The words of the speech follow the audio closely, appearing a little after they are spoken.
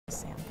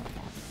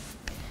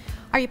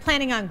Are you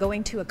planning on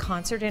going to a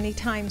concert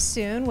anytime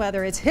soon?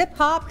 Whether it's hip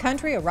hop,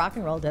 country, or rock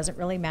and roll, doesn't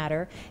really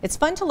matter. It's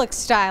fun to look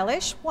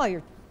stylish while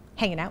you're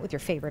hanging out with your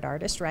favorite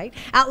artist, right?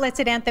 Outlets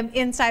at Anthem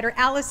insider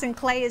Allison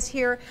Clay is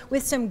here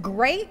with some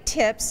great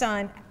tips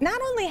on not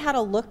only how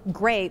to look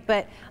great,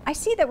 but I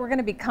see that we're going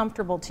to be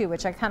comfortable too,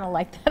 which I kind of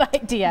like that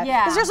idea.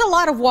 Yeah. Because there's a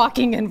lot of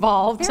walking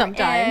involved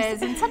sometimes. There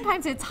is, and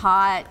sometimes it's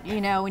hot,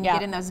 you know, when you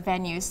get in those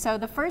venues. So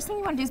the first thing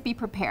you want to do is be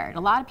prepared. A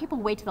lot of people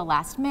wait to the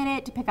last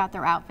minute to pick out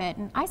their outfit,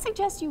 and I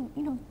suggest you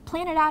know,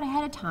 plan it out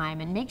ahead of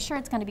time and make sure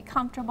it's going to be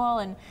comfortable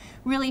and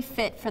really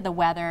fit for the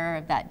weather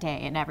of that day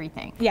and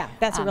everything. Yeah,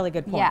 that's a really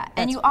good point. Yeah,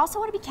 and you also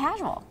want to be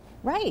casual.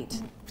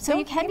 Right. So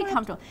you can be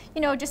comfortable.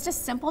 You know, just a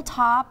simple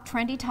top,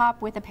 trendy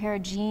top with a pair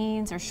of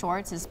jeans or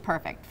shorts is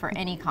perfect for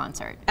any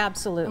concert.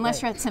 Absolutely.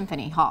 Unless you're at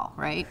Symphony Hall,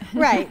 right?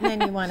 Right,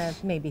 and then you want to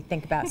maybe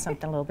think about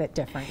something a little bit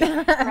different.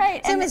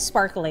 Right. Something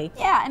sparkly.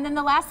 Yeah, and then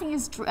the last thing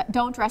is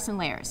don't dress in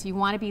layers. You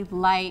want to be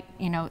light,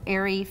 you know,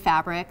 airy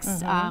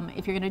fabrics.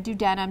 If you're going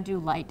to do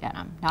light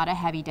denim, not a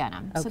heavy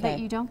denim, so that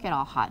you don't get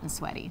all hot and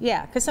sweaty.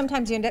 Yeah, because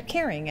sometimes you end up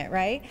carrying it,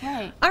 right?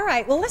 Right. All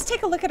right, well, let's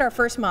take a look at our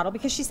first model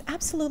because she's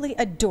absolutely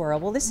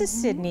adorable. This is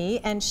Sydney,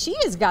 and she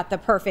has got the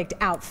perfect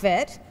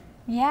outfit.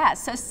 Yeah,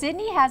 so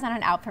Sydney has on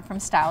an outfit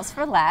from Styles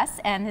for Less,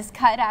 and this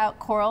cutout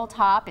coral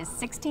top is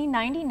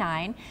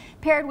 $16.99,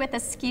 paired with a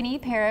skinny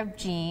pair of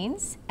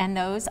jeans, and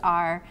those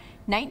are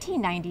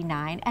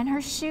 $19.99. And her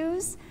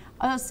shoes,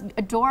 those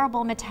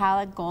adorable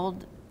metallic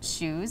gold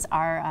shoes,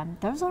 are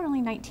those are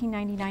only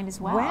 $19.99 as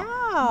well.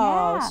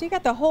 Wow! Yeah. So you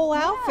got the whole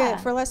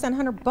outfit for less than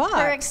 $100 bucks.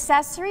 Her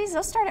accessories,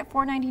 they'll start at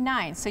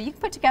 $4.99. So you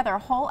can put together a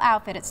whole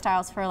outfit at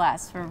Styles for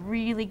Less for a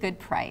really good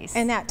price.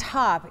 And that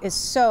top is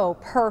so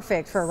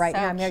perfect for right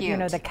now. Cute. You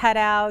know, the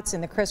cutouts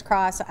and the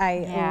crisscross. I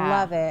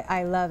love it.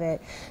 I love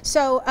it.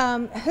 So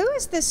who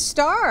is this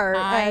star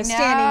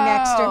standing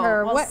next to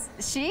her? Well,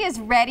 she is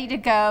ready to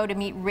go to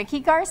meet Ricky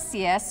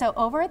Garcia. So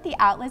over at the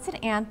Outlets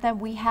at Anthem,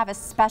 we have a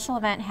special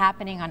event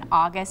happening on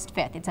August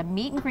 5th. It's a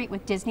meet and greet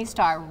with Disney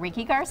star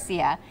Ricky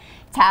Garcia.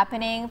 It's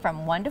happening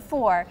from 1 to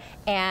 4,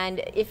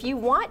 and if you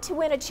want to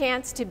win a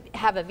chance to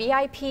have a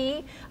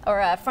VIP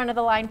or a front of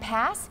the line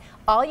pass,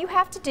 all you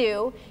have to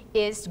do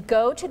is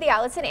go to the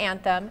Outlets at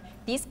Anthem.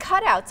 These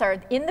cutouts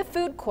are in the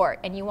food court,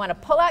 and you want to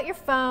pull out your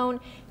phone,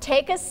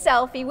 take a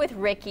selfie with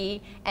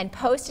Ricky, and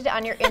post it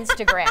on your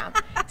Instagram.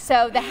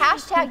 So the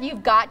hashtag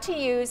you've got to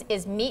use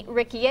is Meet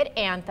Ricky at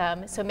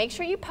Anthem. So make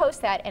sure you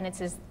post that, and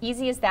it's as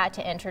easy as that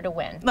to enter to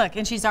win. Look,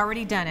 and she's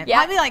already done it. Yep.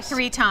 Probably like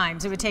 3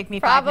 times. It would take me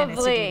 5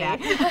 minutes to do that.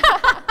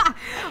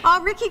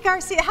 Oh, Ricky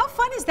Garcia, how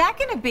fun is that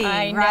going to be?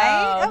 I know,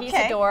 right? he's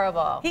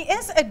adorable. He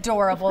is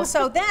adorable.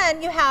 So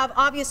then you have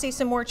obviously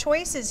some more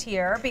choices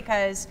here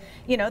because,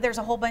 you know, there's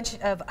a whole bunch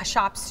of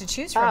shops to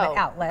choose from at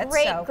Outlets.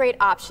 Great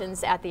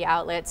options at the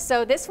Outlets.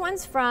 So this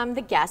one's from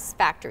the Guess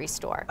factory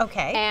store.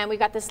 Okay. And we've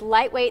got this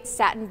lightweight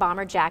satin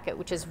bomber jacket,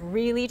 which is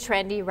really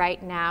trendy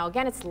right now.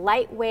 Again, it's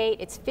lightweight,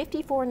 it's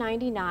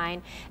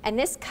 $54.99, and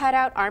this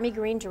cutout army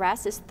green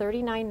dress is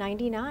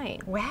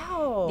 $39.99.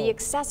 Wow. The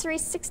accessory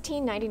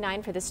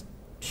 $16.99 for this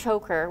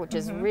choker, which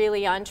is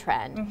really on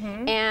trend.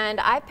 And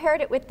I paired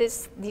it with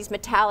these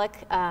metallic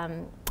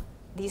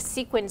these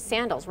sequined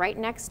sandals right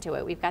next to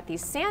it. We've got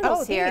these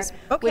sandals here,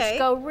 which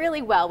go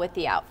really well with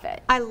the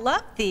outfit. I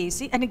love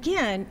these. And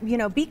again, you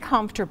know, be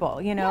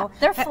comfortable, you know. Yeah,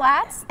 they're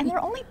flats, and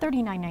they're only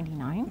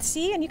 $39.99.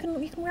 See, and you can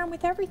wear them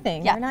with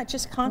everything. Yeah. They're not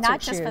just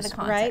concert shoes, for the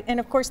concert. right? And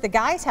of course, the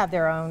guys have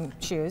their own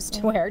shoes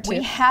to wear too.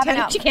 We have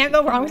You can't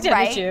go wrong with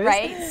tennis shoes.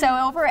 Right. So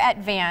over at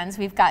Vans,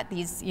 we've got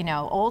these, you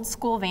know, old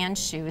school Vans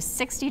shoes,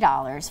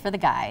 $60 for the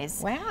guys.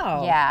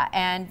 Wow. Yeah,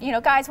 and you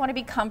know, guys want to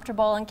be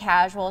comfortable and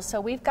casual,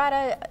 so we've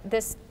got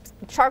this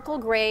charcoal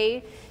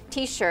gray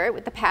t-shirt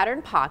with the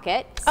patterned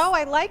pockets. Oh,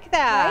 I like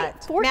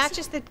that. Right?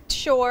 Matches the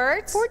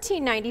shorts.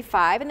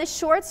 $14.95, and the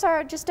shorts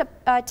are just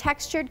a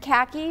textured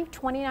khaki,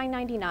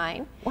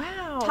 $29.99.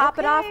 Wow. Top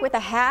it off with a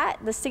hat,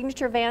 the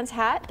signature Vans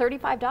hat,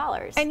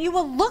 $35. And you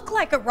will look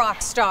like a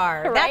rock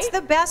star. Right? That's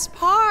the best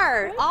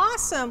part.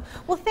 Awesome.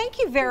 Well, thank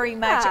you very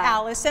much,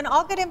 Allison.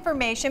 All good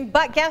information,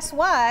 but guess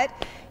what?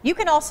 You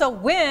can also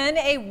win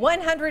a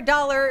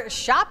 $100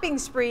 shopping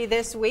spree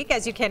this week,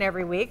 as you can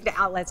every week, to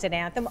Outlets at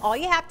Anthem. All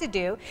you have to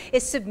do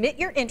is submit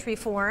your entry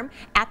form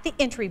at the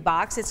entry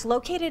box. It's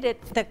located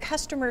at the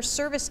customer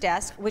service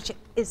desk, which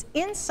is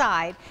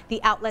inside the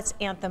Outlets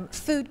Anthem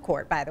food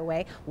court, by the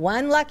way.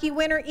 One lucky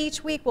winner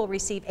each week will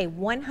receive a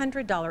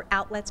 $100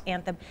 Outlets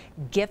Anthem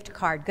gift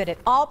card, good at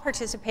all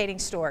participating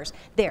stores.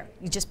 There,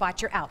 you just bought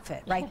your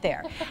outfit right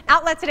there.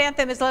 Outlets at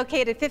Anthem is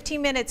located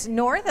 15 minutes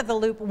north of the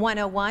Loop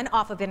 101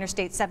 off of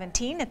Interstate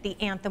 17 at the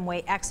Anthem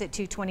Way exit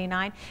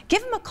 229.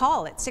 Give them a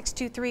call at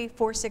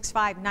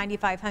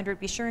 623-465-9500.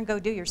 Be sure and go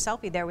do your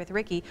selfie there with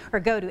Ricky, or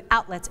go to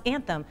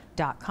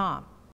outletsanthem.com.